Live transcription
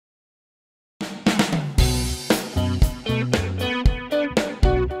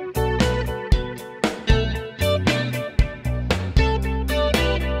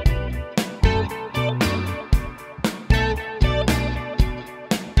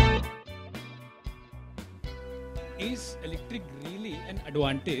is electric really an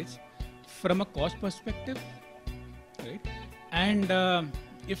advantage from a cost perspective, right? And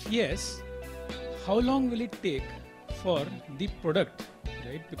if yes, how long will it take for the product,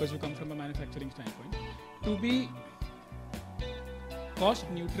 right? Because you come from a manufacturing standpoint, to be cost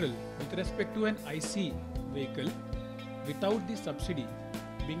neutral with respect to an IC vehicle without the subsidy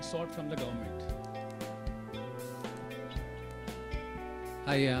being sought from the government?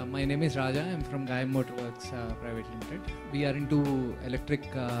 Hi, my name is Raja. I'm from Gayam Motorworks Private Limited. We are into electric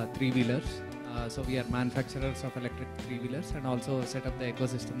three-wheelers. So we are manufacturers of electric three-wheelers and also set up the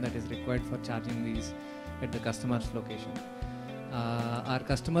ecosystem that is required for charging these at the customer's location. Our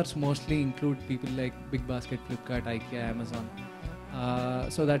customers mostly include people like Big Basket, Flipkart, IKEA, Amazon.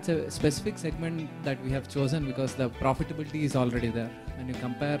 So that's a specific segment that we have chosen because the profitability is already there. When you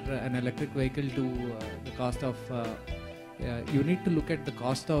compare an electric vehicle to the cost of you need to look at the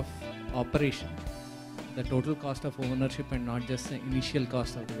cost of operation, the total cost of ownership, and not just the initial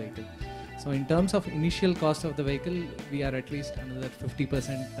cost of the vehicle. So in terms of initial cost of the vehicle, we are at least another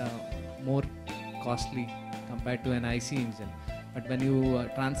 50% more costly compared to an IC engine. But when you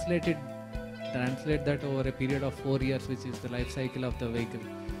translate that over a period of 4 years, which is the life cycle of the vehicle,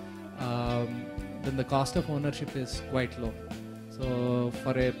 then the cost of ownership is quite low. So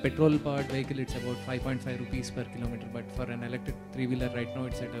for a petrol powered vehicle, it's about 5.5 rupees per kilometer, but for an electric three-wheeler right now,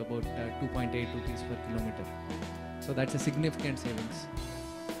 it's at about 2.8 rupees per kilometer. So that's a significant savings.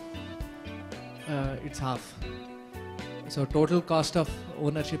 It's half. So total cost of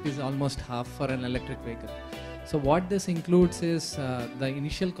ownership is almost half for an electric vehicle. So what this includes is the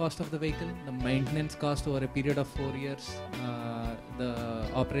initial cost of the vehicle, the maintenance cost over a period of 4 years, the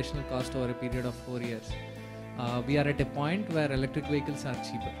operational cost over a period of 4 years. We are at a point where electric vehicles are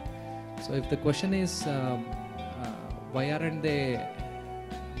cheaper. So if the question is why aren't they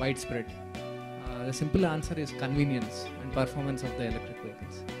widespread, the simple answer is convenience and performance of the electric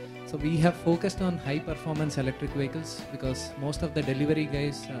vehicles. So we have focused on high performance electric vehicles because most of the delivery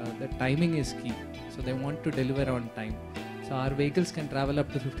guys, the timing is key. So they want to deliver on time. So our vehicles can travel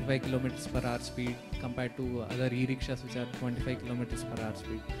up to 55 kilometers per hour speed compared to other e-rickshaws which are 25 kilometers per hour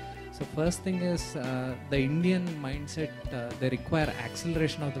speed. So first thing is the Indian mindset, they require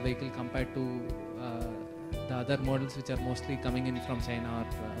acceleration of the vehicle compared to the other models which are mostly coming in from China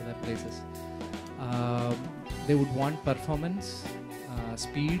or other places. They would want performance,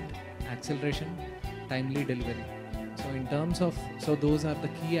 speed, acceleration, timely delivery. So in terms of, so those are the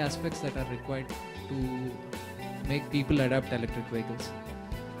key aspects that are required to make people adopt electric vehicles.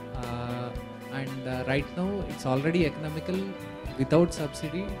 Right now it's already economical without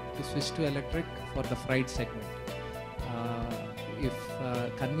subsidy to switch to electric for the freight segment. If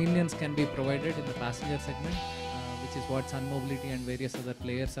convenience can be provided in the passenger segment, which is what Sun Mobility and various other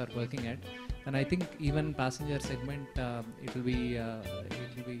players are working at, then I think even passenger segment, it will be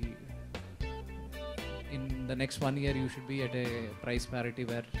in the next 1 year you should be at a price parity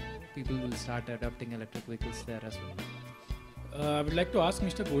where people will start adopting electric vehicles there as well. I would like to ask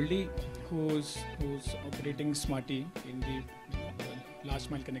Mr. Goldie, who's operating Smarty in the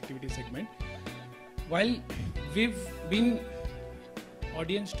last mile connectivity segment. While we've been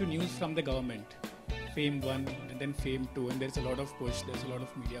audience to news from the government, FAME 1 and then FAME 2, and there's a lot of push, there's a lot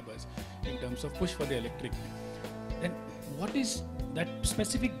of media buzz in terms of push for the electric. Then what is that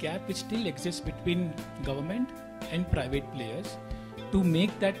specific gap which still exists between government and private players to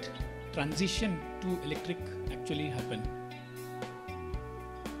make that transition to electric actually happen?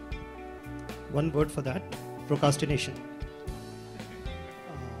 One word for that: procrastination.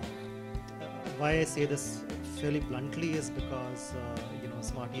 Why I say this fairly bluntly is because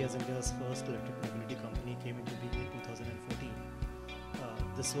Smarty, as India's first electric mobility company, came into being in 2014.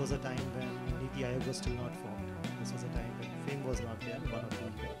 This was a time when Niti Aayog was still not formed. This was a time when FAME was not there, 1 or 2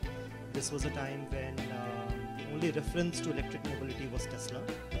 years. This was a time when the only reference to electric mobility was Tesla.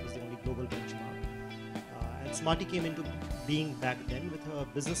 It was the only global benchmark. And Smarty came into being back then with a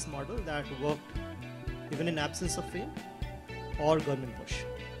business model that worked even in absence of FAME or government push.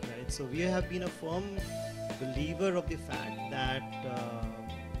 Right? So we have been a firm believer of the fact that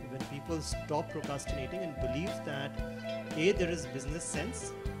when people stop procrastinating and believe that A, there is business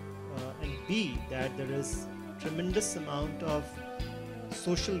sense, and B, that there is tremendous amount of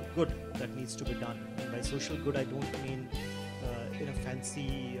social good that needs to be done. And by social good, I don't mean in a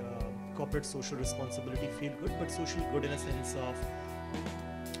fancy corporate social responsibility feel good, but social good in a sense of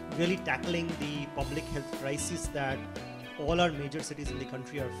really tackling the public health crisis that all our major cities in the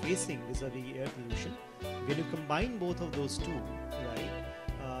country are facing vis-a-vis air pollution. When you combine both of those two,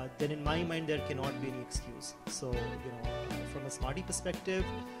 right, then in my mind there cannot be any excuse. So from a Smarty perspective,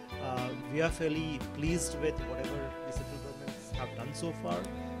 we are fairly pleased with whatever the central governments have done so far,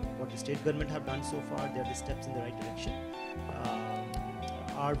 what the state government have done so far. They are the steps in the right direction.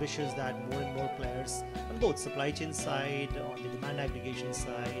 Our wish is that more and more players on both supply chain side, on the demand aggregation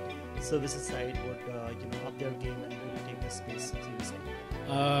side, services side would up their game and really take this space seriously.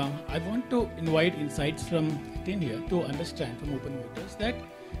 I want to invite insights from Tin here to understand from open voters that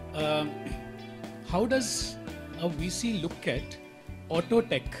how does a VC look at auto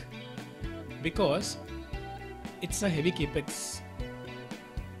tech, because it's a heavy capex.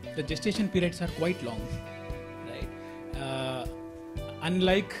 The gestation periods are quite long, right?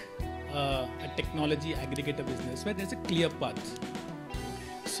 Unlike a technology aggregator business where there's a clear path.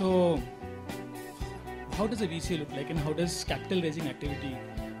 So how does a VC look like, and how does capital raising activity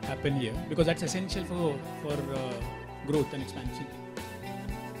happen here? Because that's essential for growth and expansion.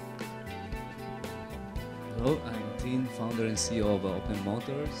 Hello, I'm Tin, founder and CEO of Open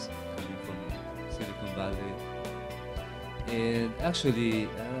Motors, coming from Silicon Valley. And actually,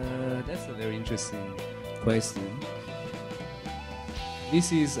 that's a very interesting question.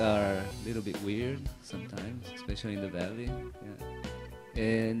 VCs are a little bit weird sometimes, especially in the Valley.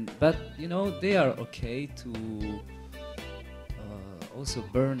 Yeah. But you know, they are okay to also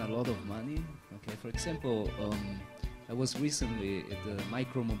burn a lot of money. Okay, for example, I was recently at the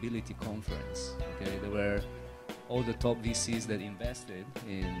micro-mobility conference. Okay, there were all the top VCs that invested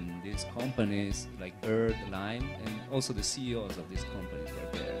in these companies like Bird, Lime, and also the CEOs of these companies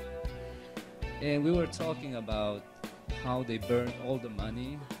were there. And we were talking about how they burned all the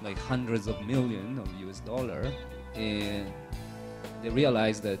money, like hundreds of millions of US dollar, and they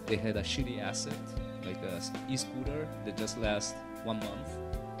realized that they had a shitty asset, like a e-scooter that just lasts 1 month,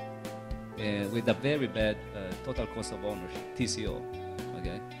 and with a very bad total cost of ownership, TCO.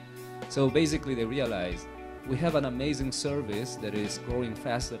 Okay, so basically they realized we have an amazing service that is growing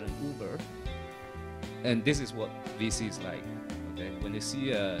faster than Uber, and this is what VC is like. Okay, when they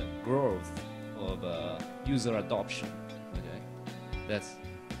see a growth of user adoption, okay, that's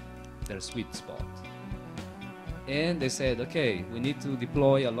their sweet spot. And they said, okay, we need to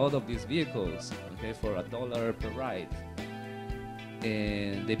deploy a lot of these vehicles, okay, for $1 per ride.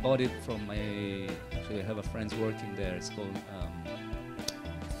 And they bought it from actually I have a friend working there, it's called,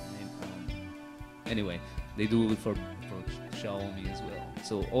 anyway, they do it for Xiaomi as well.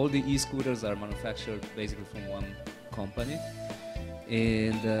 So all the e-scooters are manufactured basically from one company.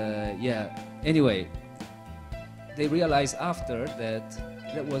 And yeah, anyway, they realized after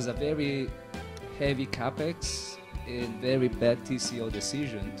that was a very heavy capex and very bad TCO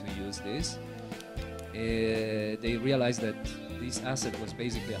decision to use this. They realized that this asset was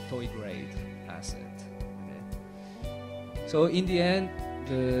basically a toy grade asset. Okay. So in the end,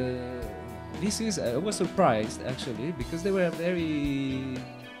 I was surprised actually, because they were very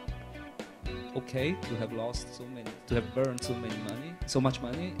okay to have burned so much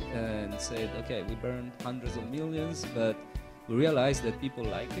money, and said, okay, we burned hundreds of millions, but we realized that people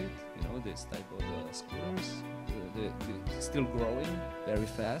like it, you know, this type of scooters, they're still growing very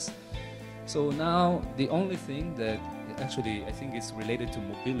fast. So now the only thing that actually I think is related to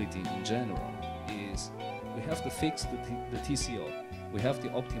mobility in general is we have to fix the TCO. We have to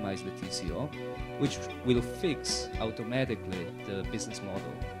optimize the TCO, which will fix automatically the business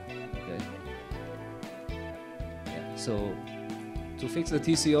model. Okay. Yeah. So to fix the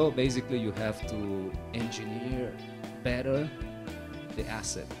TCO, basically you have to engineer better the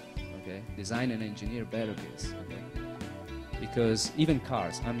asset. Okay. Design and engineer better this. Okay. Because even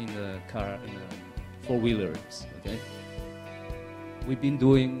cars, I'm in the four-wheelers. Okay. We've been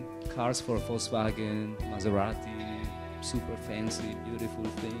doing cars for Volkswagen, Maserati, super fancy, beautiful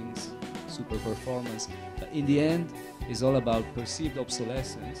things, super performance. But in the end, it's all about perceived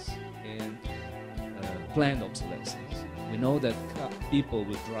obsolescence and planned obsolescence. We know that people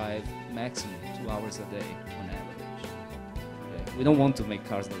will drive maximum 2 hours a day on average. Okay? We don't want to make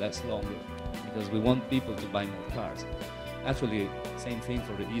cars that last longer because we want people to buy more cars. Actually, same thing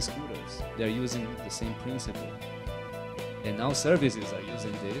for the e-scooters. They're using the same principle. And now services are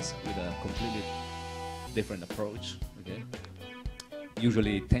using this with a completely different approach. Okay?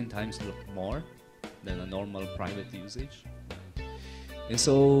 Usually 10 times more than a normal private usage. And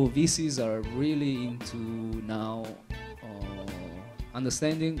so VCs are really into now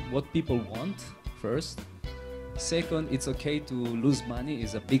understanding what people want first. Second, it's okay to lose money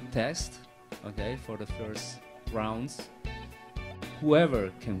is a big test, okay, for the first rounds.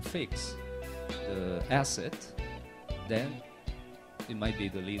 Whoever can fix the asset, then it might be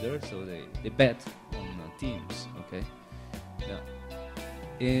the leader, so they bet on teams, okay? Yeah.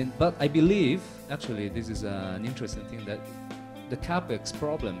 But I believe, actually, this is an interesting thing, that the capex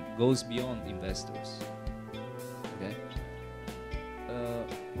problem goes beyond investors. Okay.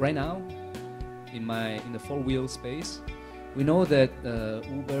 Right now, in the four-wheel space, we know that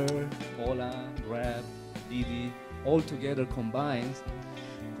Uber, Ola, Grab, Didi, all together combined,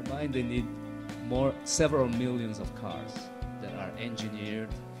 they need several millions of cars that are engineered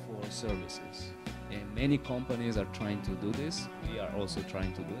for services. And many companies are trying to do this. We are also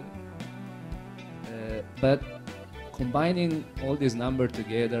trying to do it. But combining all these numbers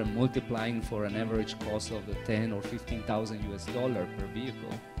together, multiplying for an average cost of the 10 or 15,000 US dollar per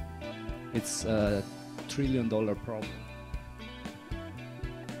vehicle, it's a $1 trillion problem.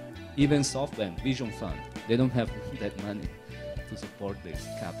 Even SoftBank, Vision Fund, they don't have that money to support this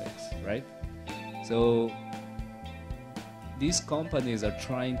capex, right? So these companies are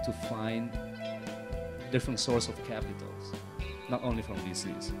trying to find different source of capitals, not only from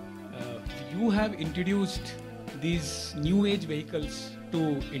VCs. You have introduced these new age vehicles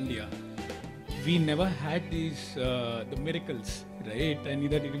to India. We never had these the miracles, right? And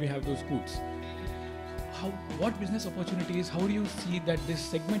neither did we have those goods. What business opportunities, how do you see that this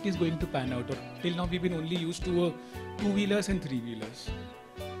segment is going to pan out? Or till now we've been only used to two-wheelers and three-wheelers.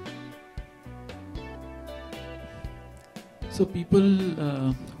 So people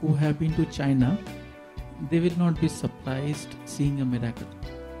who have been to China, they will not be surprised seeing a miracle,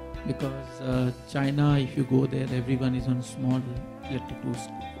 because China, if you go there, everyone is on small electric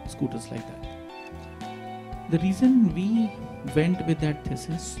scooters like that. The reason we went with that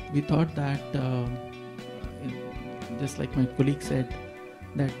thesis, we thought that, just like my colleague said,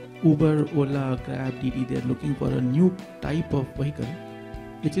 that Uber, Ola, Grab, Didi, they're looking for a new type of vehicle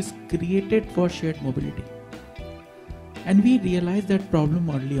which is created for shared mobility. And we realized that problem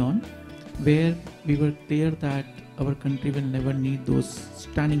early on, where we were clear that our country will never need those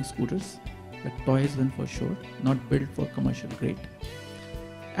standing scooters, like toys one for sure, not built for commercial grade.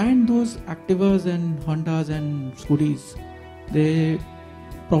 And those Activas and Hondas and Scooties, they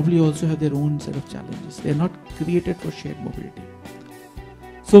probably also have their own set of challenges. They're not created for shared mobility.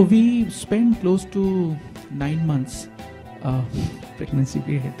 So we spent close to 9 months pregnancy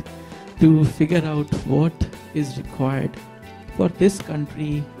period to figure out what is required for this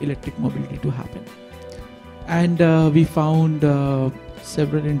country electric mobility to happen. And we found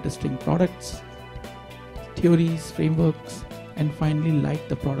several interesting products, theories, frameworks, and finally liked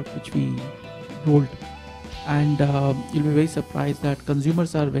the product which we rolled. And you'll be very surprised that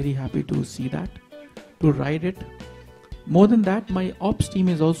consumers are very happy to see that, to ride it. More than that, my ops team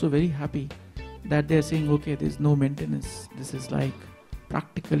is also very happy that they're saying, okay, there's no maintenance. This is like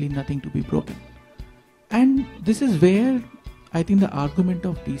practically nothing to be broken. And this is where I think the argument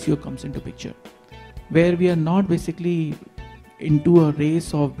of TCO comes into picture, where we are not basically into a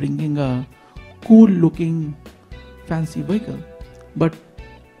race of bringing a cool looking fancy vehicle, but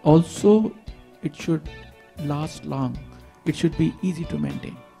also it should last long. It should be easy to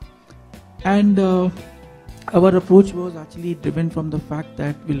maintain. And our approach was actually driven from the fact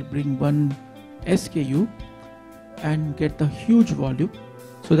that we'll bring one SKU and get the huge volume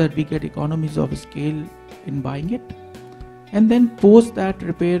so that we get economies of scale in buying it. And then post that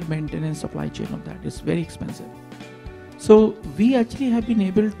repair, maintenance, supply chain of that is very expensive. So we actually have been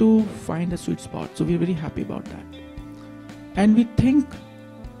able to find a sweet spot. So we're very happy about that. And we think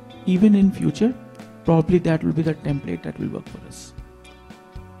even in future, probably that will be the template that will work for us.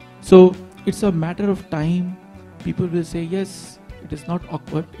 So it's a matter of time. People will say, yes, it is not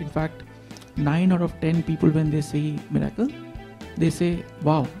awkward. In fact, 9 out of 10 people, when they say miracle, they say,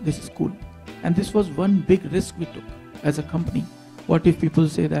 wow, this is cool. And this was one big risk we took as a company. What if people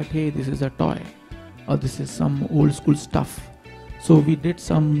say that, hey, this is a toy, or this is some old school stuff? So we did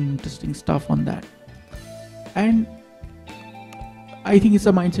some interesting stuff on that. And I think it's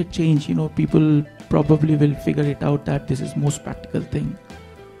a mindset change. People probably will figure it out that this is most practical thing,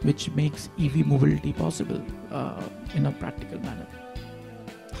 which makes EV mobility possible in a practical manner.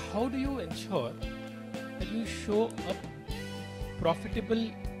 How do you ensure that you show a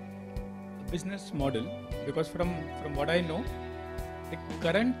profitable business model? Because from what I know, the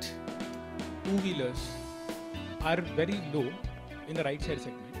current two-wheelers are very low in the right side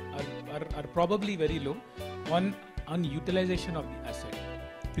segment, are probably very low on utilization of the asset,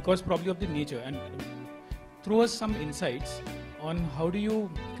 because probably of the nature. And throw us some insights on how do you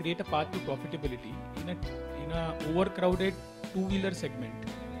create a path to profitability in a overcrowded two-wheeler segment.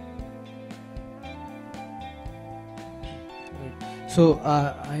 So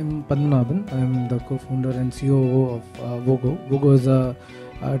I'm Padmanabhan. I'm the co-founder and COO of Vogo. Vogo is a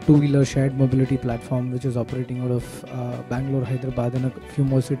two-wheeler shared mobility platform which is operating out of Bangalore, Hyderabad, and a few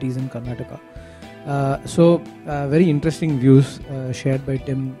more cities in Karnataka. Very interesting views shared by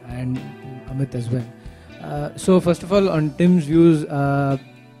Tim and Amit as well. So first of all, on Tim's views,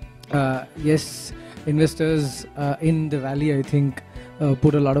 yes, investors in the valley, I think,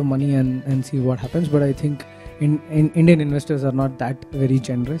 put a lot of money and see what happens. But I think Indian investors are not that very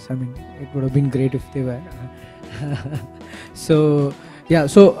generous. I mean, it would have been great if they were. So yeah,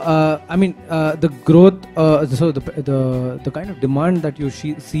 so the growth, the kind of demand that you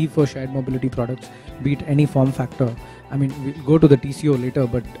see for shared mobility products, be it any form factor. I mean, we'll go to the TCO later,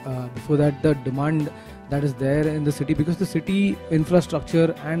 but before that, the demand that is there in the city, because the city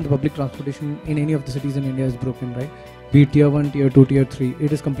infrastructure and the public transportation in any of the cities in India is broken, right? Be it tier 1, tier 2, tier 3,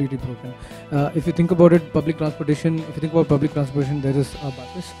 it is completely broken. If you think about it, public transportation, there is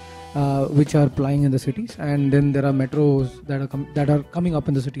buses which are plying in the cities, and then there are metros that are coming up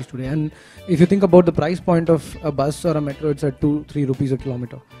in the cities today. And if you think about the price point of a bus or a metro, it's at 2-3 rupees a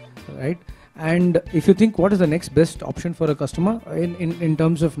kilometer, right? And if you think what is the next best option for a customer in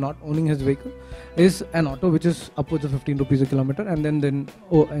terms of not owning his vehicle, is an auto which is upwards of 15 rupees a kilometer, and then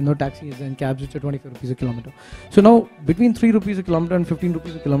taxis and cabs which are 25 rupees a kilometer. So now between 3 rupees a kilometer and 15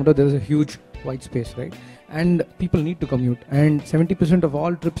 rupees a kilometer, there is a huge white space, right? And people need to commute, and 70% of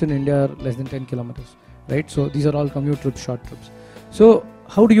all trips in India are less than 10 kilometers, right? So these are all commute trips, short trips. So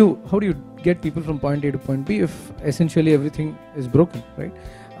how do you get people from point A to point B if essentially everything is broken,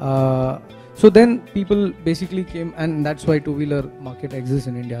 right? So then people basically came, and that's why two-wheeler market exists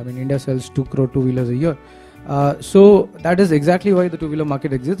in India. I mean, India sells 2 crore two-wheelers a year. So that is exactly why the two-wheeler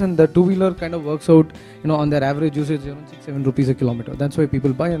market exists, and the two-wheeler kind of works out, on their average usage, 6-7 rupees a kilometer. That's why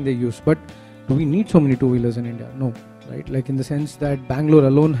people buy and they use. But do we need so many two-wheelers in India? No, right? Like in the sense that Bangalore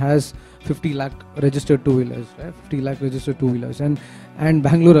alone has 50 lakh registered two-wheelers, right? 50 lakh registered two-wheelers, and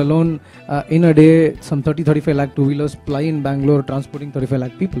Bangalore alone, in a day, some 30-35 lakh two-wheelers ply in Bangalore, transporting 35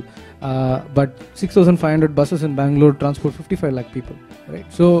 lakh people. But 6,500 buses in Bangalore transport 55 lakh people, right?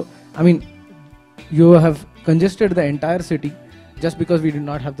 So, I mean, you have congested the entire city just because we do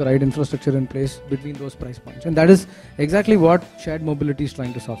not have the right infrastructure in place between those price points. And that is exactly what shared mobility is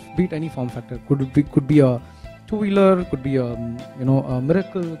trying to solve. Be it any form factor, could be a two-wheeler, could be a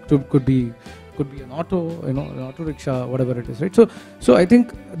miracle, could be an auto, an auto rickshaw, whatever it is, right? So I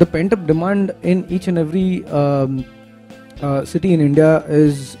think the pent-up demand in each and every city in India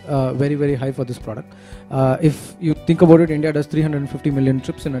is very, very high for this product. If you think about it, India does 350 million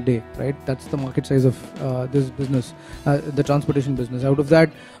trips in a day, right? That's the market size of this business, the transportation business. Out of that,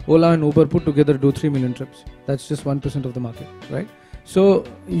 Ola and Uber put together do 3 million trips. That's just 1% of the market, right? So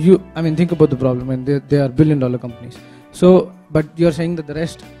think about the problem, and they are billion-dollar companies. So, but you're saying that the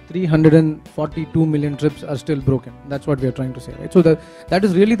rest 342 million trips are still broken. That's what we are trying to say, right? So that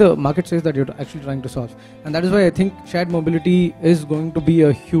is really the market size that you're actually trying to solve. And that is why I think shared mobility is going to be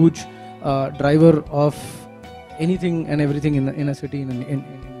a huge driver of anything and everything in a city in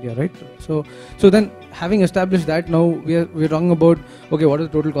India, right? So then, having established that, now we're talking about, okay, what is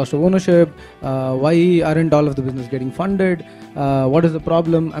the total cost of ownership? Why aren't all of the business getting funded? What is the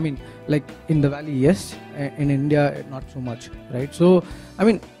problem? I mean, like in the valley, yes. In India, not so much, right? So, I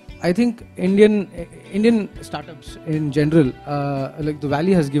mean, I think Indian startups in general, like the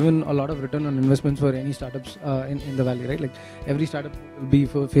valley has given a lot of return on investments for any startups in the valley, right? Like every startup will be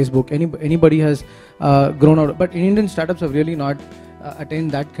for Facebook. Anybody has grown out, but Indian startups have really not attained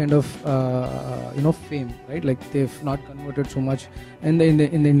that kind of fame, right? Like they've not converted so much in the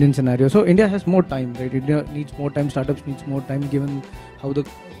Indian scenario. So India has more time, right? India needs more time. Startups needs more time, given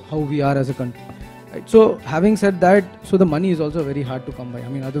how we are as a country. Right. So having said that, so the money is also very hard to come by. I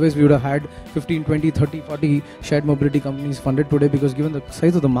mean, otherwise we would have had 15, 20, 30, 40 shared mobility companies funded today, because given the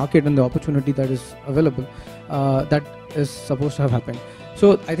size of the market and the opportunity that is available, that is supposed to have happened.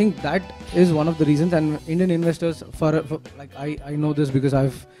 So I think that is one of the reasons. And Indian investors, for like I know this because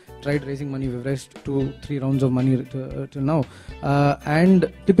I've tried raising money. We've raised 2-3 rounds of money till now,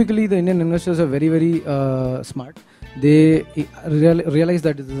 and typically the Indian investors are very, very smart. They realize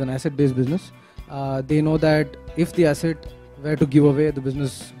that this is an asset-based business. They know that if the asset were to give away, the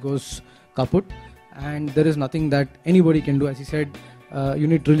business goes kaput, and there is nothing that anybody can do. As he said, you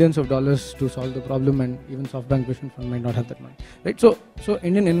need trillions of dollars to solve the problem, and even SoftBank Vision Fund might not have that money, right? So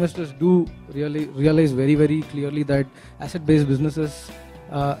Indian investors do really realize very, very clearly that asset-based businesses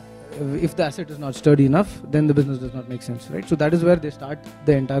if the asset is not sturdy enough, then the business does not make sense, right? So that is where they start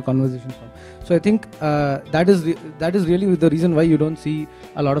the entire conversation from. So I think that is really the reason why you don't see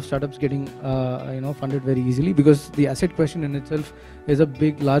a lot of startups getting funded very easily, because the asset question in itself is a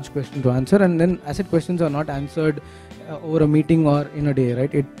large question to answer, and then asset questions are not answered over a meeting or in a day,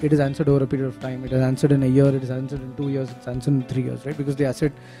 right? It is answered over a period of time. It is answered in a year, it is answered in 2 years, it's answered in 3 years, right? Because the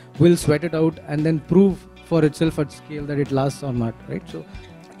asset will sweat it out and then prove for itself at scale that it lasts or not, right? So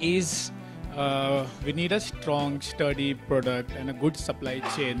we need a strong, sturdy product and a good supply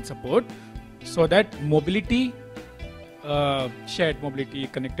chain support, so that mobility, shared mobility,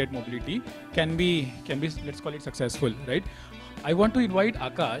 connected mobility can be, let's call it, successful, right? I want to invite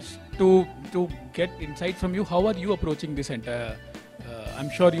Akash to get insight from you. How are you approaching this entire?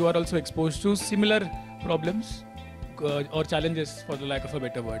 I'm sure you are also exposed to similar problems or challenges, for the lack of a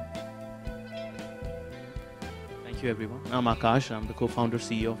better word. Thank you, everyone. I'm Akash. I'm the co-founder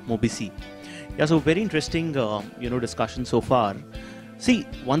CEO of Mobisi. Yeah, so very interesting, discussion so far. See,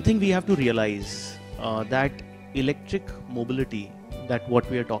 one thing we have to realize that electric mobility, that what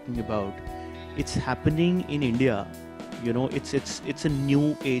we are talking about, it's happening in India. You know, it's a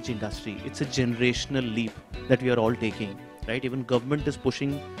new age industry. It's a generational leap that we are all taking, right? Even government is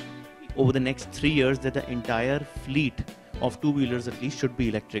pushing over the next 3 years that the entire fleet of two-wheelers at least should be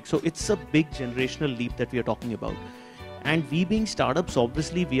electric. So it's a big generational leap that we are talking about. And we being startups,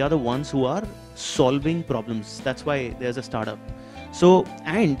 obviously we are the ones who are solving problems. That's why there's a startup. So,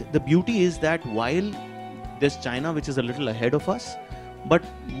 and the beauty is that while there's China, which is a little ahead of us, but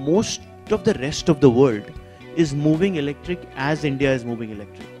most of the rest of the world is moving electric as India is moving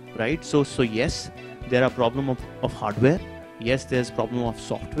electric, right? So yes, there are problem of hardware. Yes, there's problem of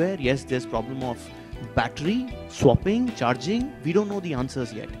software. Yes, there's problem of battery, swapping, charging. We don't know the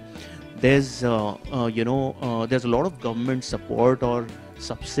answers yet. There's, there's a lot of government support or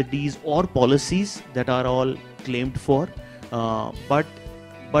subsidies or policies that are all claimed for. But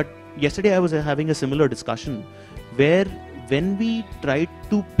yesterday I was having a similar discussion where when we tried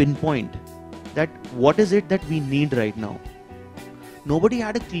to pinpoint that what is it that we need right now, nobody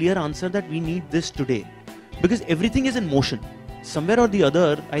had a clear answer that we need this today, because everything is in motion. Somewhere or the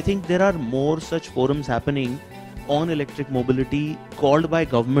other, I think there are more such forums happening on electric mobility called by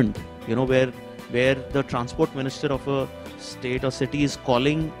government, where the transport minister of a state or city is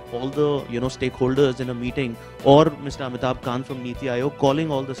calling all the stakeholders in a meeting, or Mr. Amitabh Kant from Niti Aayog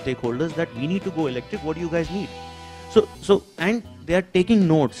calling all the stakeholders that we need to go electric. What do you guys need? So and they are taking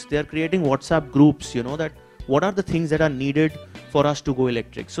notes. They are creating WhatsApp groups. That what are the things that are needed for us to go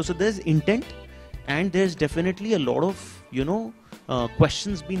electric. So there's intent, and there's definitely a lot of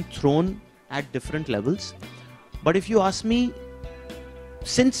questions being thrown at different levels. But if you ask me,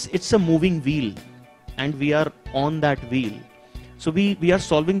 since it's a moving wheel and we are on that wheel, so we are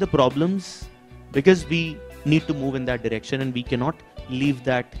solving the problems because we need to move in that direction, and we cannot leave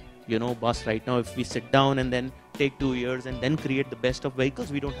that bus right now. If we sit down and then take 2 years and then create the best of vehicles,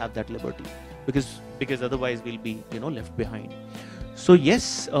 we don't have that liberty, because otherwise we'll be left behind. So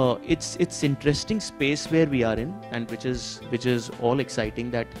yes, it's interesting space where we are in, and which is all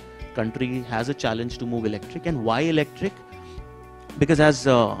exciting, that country has a challenge to move electric. And why electric? Because as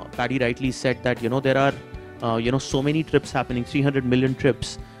Paddy rightly said, that there are so many trips happening, 300 million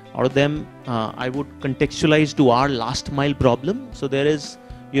trips. Out of them, I would contextualize to our last mile problem. So there is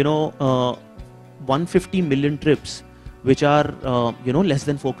 150 million trips which are less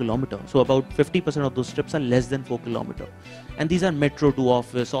than 4 kilometers. So about 50% of those trips are less than 4 kilometers. And these are metro to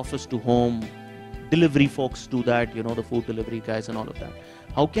office, office to home, delivery folks do that, the food delivery guys and all of that.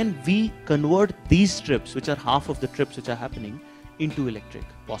 How can we convert these trips, which are half of the trips which are happening, into electric,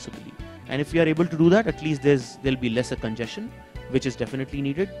 possibly? And if we are able to do that, at least there'll be lesser congestion, which is definitely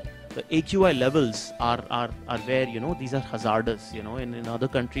needed. The AQI levels are where, these are hazardous. In other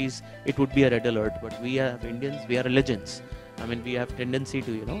countries, it would be a red alert, but we have Indians, we are legends. I mean, we have tendency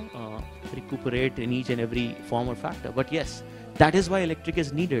to, recuperate in each and every form or factor. But yes, that is why electric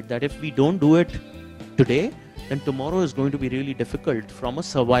is needed, that if we don't do it today, then tomorrow is going to be really difficult from a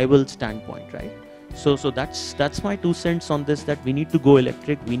survival standpoint, right? So that's my 2 cents on this, that we need to go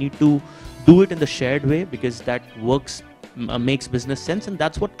electric. We need to do it in the shared way, because that works, makes business sense, and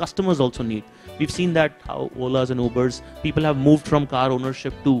that's what customers also need. We've seen that how Olas and Ubers, people have moved from car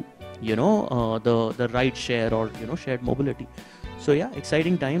ownership to the ride share or shared mobility. So yeah,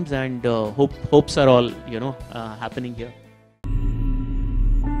 exciting times, and hopes are all happening here.